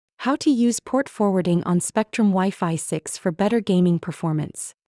How to use port forwarding on Spectrum Wi-Fi 6 for better gaming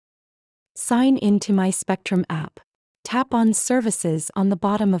performance. Sign in to my Spectrum app. Tap on Services on the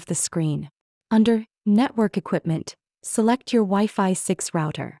bottom of the screen. Under Network Equipment, select your Wi-Fi 6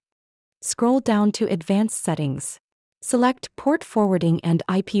 router. Scroll down to Advanced Settings. Select Port Forwarding and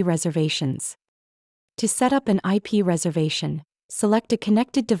IP Reservations. To set up an IP reservation, select a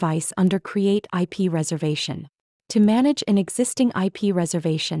connected device under Create IP Reservation. To manage an existing IP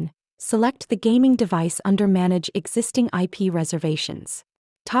reservation, select the gaming device under Manage Existing IP Reservations.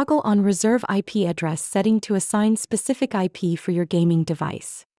 Toggle on Reserve IP address setting to assign specific IP for your gaming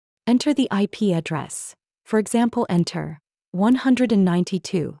device. Enter the IP address. For example, enter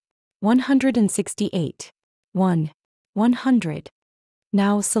 192.168.1.100.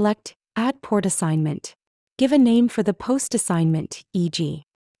 Now select Add Port Assignment. Give a name for the post assignment, e.g.,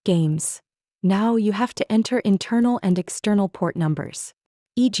 Games. Now you have to enter internal and external port numbers,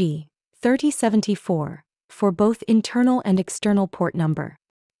 e.g., 3074, for both internal and external port number.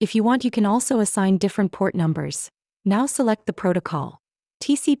 If you want, you can also assign different port numbers. Now select the protocol.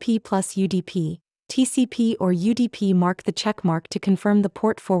 TCP plus UDP, TCP or UDP. Mark the check mark to confirm the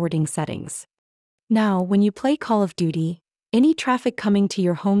port forwarding settings. Now, when you play Call of Duty, any traffic coming to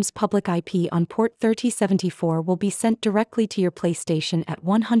your home's public IP on port 3074 will be sent directly to your PlayStation at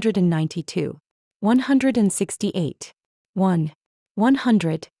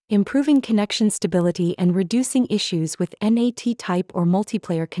 192.168.1.100, improving connection stability and reducing issues with NAT type or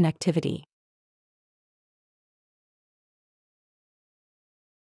multiplayer connectivity.